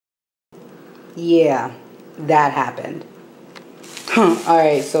yeah, that happened.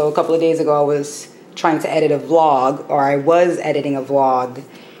 Alright, so a couple of days ago I was trying to edit a vlog, or I was editing a vlog,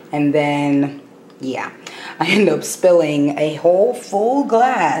 and then, yeah, I ended up spilling a whole full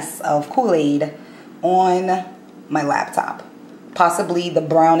glass of Kool-Aid on my laptop. Possibly the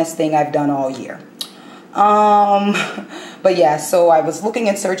brownest thing I've done all year. But yeah, so I was looking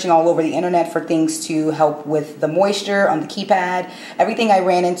and searching all over the internet for things to help with the moisture on the keypad. Everything I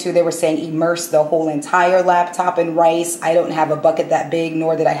ran into, they were saying immerse the whole entire laptop in rice. I don't have a bucket that big,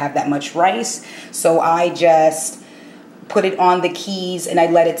 nor did I have that much rice. So I just put it on the keys and I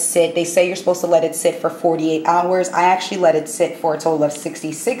let it sit. They say you're supposed to let it sit for 48 hours. I actually let it sit for a total of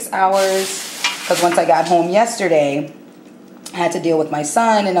 66 hours because once I got home yesterday, I had to deal with my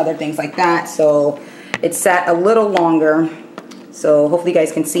son and other things like that. So it sat a little longer. So hopefully you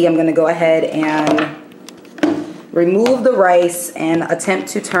guys can see. I'm going to go ahead and remove the rice and attempt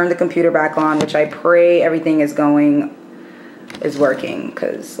to turn the computer back on, which I pray everything is working,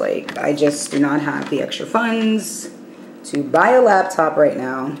 because like I just do not have the extra funds to buy a laptop right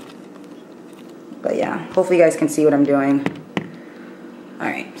now. But yeah, hopefully you guys can see what I'm doing. All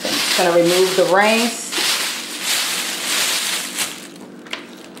right, so I'm just going to remove the rice.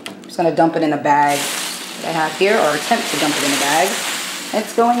 I'm just going to dump it in a bag that I have here, or attempt to dump it in a bag.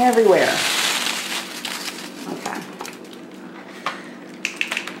 It's going everywhere. Okay.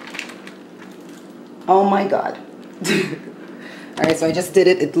 Oh my God. All right, so I just did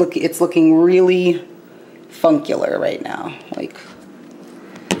it. It's looking really funkular right now. Like,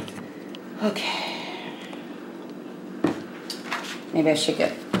 okay. Maybe I should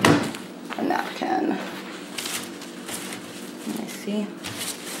get a napkin. Let me see.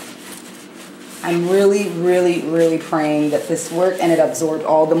 I'm really, really, really praying that this worked and it absorbed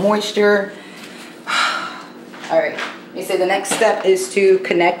all the moisture. All right, they say the next step is to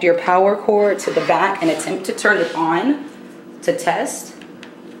connect your power cord to the back and attempt to turn it on to test.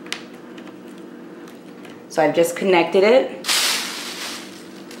 So I've just connected it.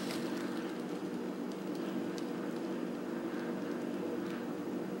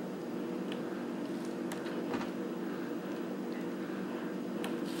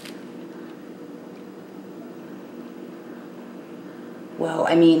 Well,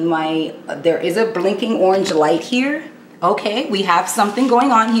 I mean, there is a blinking orange light here. Okay, we have something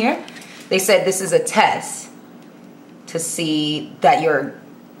going on here. They said this is a test to see that your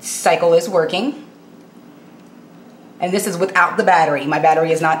cycle is working. And this is without the battery. My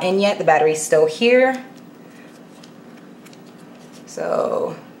battery is not in yet. The battery is still here.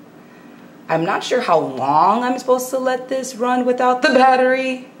 So I'm not sure how long I'm supposed to let this run without the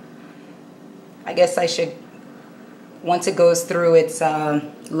battery. I guess I should, once it goes through its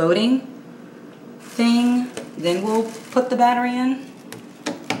loading thing, then we'll put the battery in.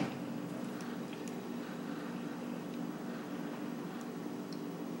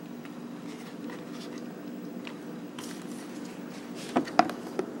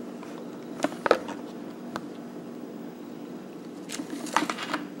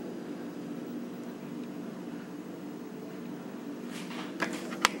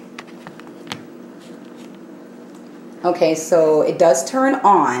 Okay, so it does turn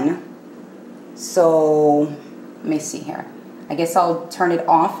on. So let me see here. I guess I'll turn it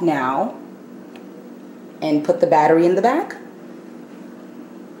off now and put the battery in the back.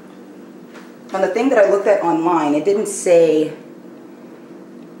 On the thing that I looked at online, it didn't say.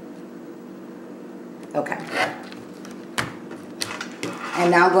 Okay. I'm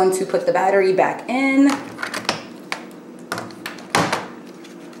now going to put the battery back in.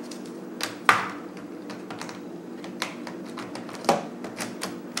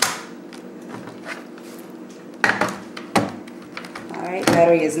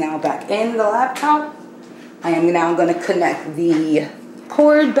 Battery is now back in the laptop. I am now going to connect the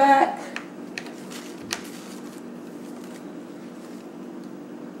cord back.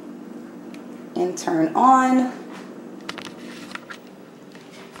 And turn on.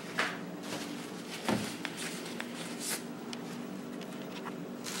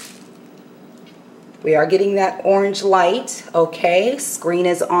 We are getting that orange light. Okay, screen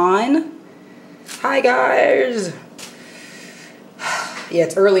is on. Hi guys. Yeah,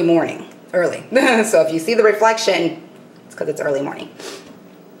 it's early morning. Early. So if you see the reflection, it's because it's early morning.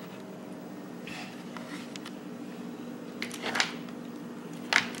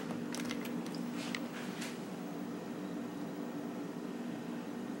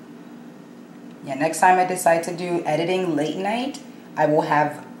 Yeah, next time I decide to do editing late night, I will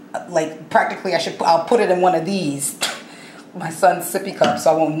have, like, practically I'll put it in one of these. My son's sippy cup,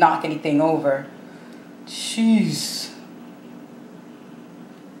 so I won't knock anything over. Jeez.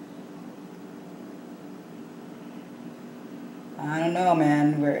 I don't know,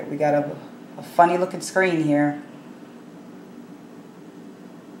 man. We got a funny looking screen here.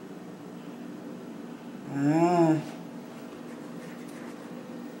 I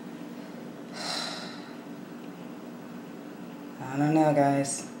don't know,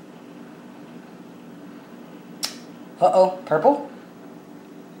 guys. Uh-oh, purple?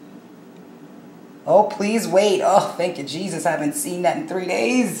 Oh, please wait. Oh, thank you, Jesus. I haven't seen that in 3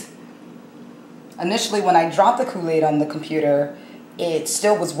 days. Initially, when I dropped the Kool-Aid on the computer, it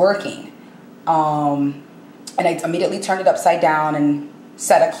still was working. And I immediately turned it upside down and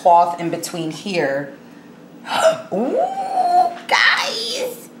set a cloth in between here. Ooh,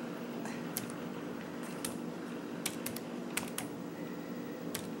 guys.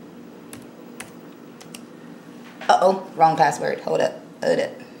 Uh-oh, wrong password. Hold up. Hold up.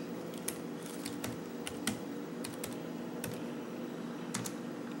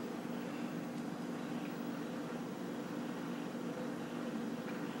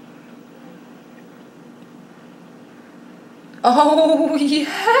 Oh,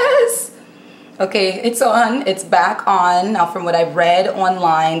 yes. Okay, it's on. It's back on. Now, from what I've read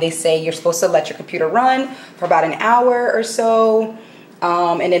online, they say you're supposed to let your computer run for about an hour or so,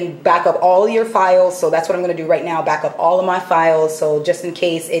 and then back up all your files. So that's what I'm going to do right now, back up all of my files. So just in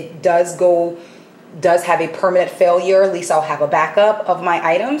case it does have a permanent failure, at least I'll have a backup of my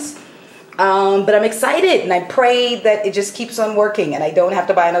items. But I'm excited, and I pray that it just keeps on working and I don't have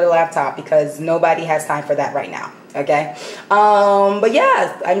to buy another laptop, because nobody has time for that right now. Okay. But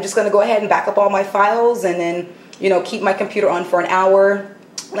yeah, I'm just going to go ahead and back up all my files, and then, you know, keep my computer on for an hour.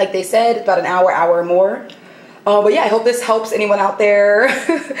 Like they said, about an hour or more. But yeah, I hope this helps anyone out there,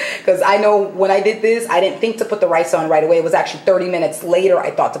 because I know when I did this, I didn't think to put the rice on right away. It was actually 30 minutes later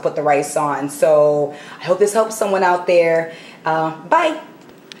I thought to put the rice on. So I hope this helps someone out there. Bye.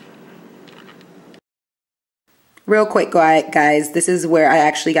 Real quick, guys, this is where I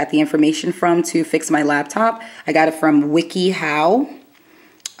actually got the information from to fix my laptop. I got it from WikiHow.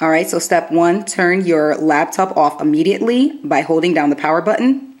 All right, so step 1, turn your laptop off immediately by holding down the power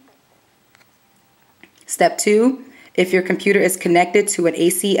button. Step 2, if your computer is connected to an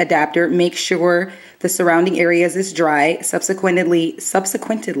AC adapter, make sure the surrounding areas is dry. Subsequently,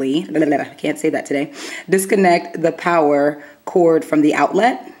 I can't say that today, disconnect the power cord from the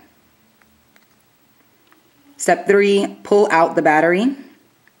outlet. Step 3, pull out the battery.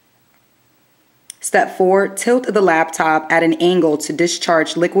 Step 4, tilt the laptop at an angle to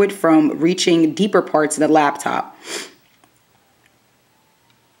discharge liquid from reaching deeper parts of the laptop.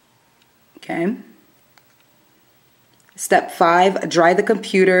 Okay. Step 5, dry the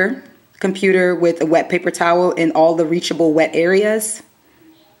computer with a wet paper towel in all the reachable wet areas.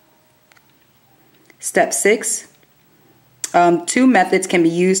 Step 6, 2 methods can be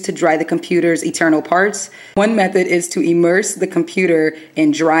used to dry the computer's internal parts. One method is to immerse the computer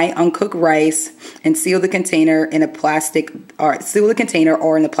in dry, uncooked rice and seal the container in a plastic or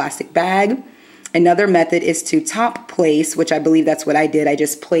in a plastic bag. Another method is to top place, which I believe that's what I did. I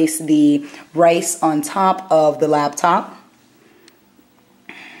just placed the rice on top of the laptop.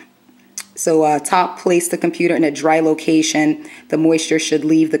 So top place the computer in a dry location. The moisture should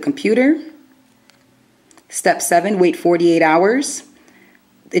leave the computer. Step 7, wait 48 hours.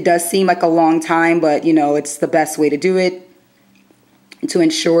 It does seem like a long time, but you know, it's the best way to do it to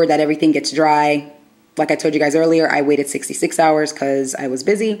ensure that everything gets dry. Like I told you guys earlier, I waited 66 hours because I was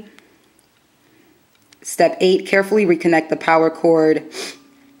busy. Step 8, carefully reconnect the power cord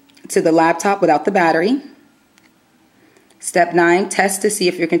to the laptop without the battery. Step 9, test to see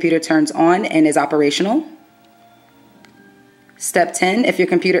if your computer turns on and is operational. Step 10, if your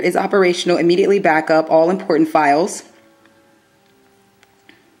computer is operational, immediately back up all important files.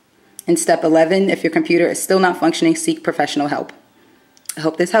 And step 11, if your computer is still not functioning, seek professional help. I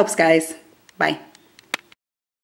hope this helps, guys. Bye.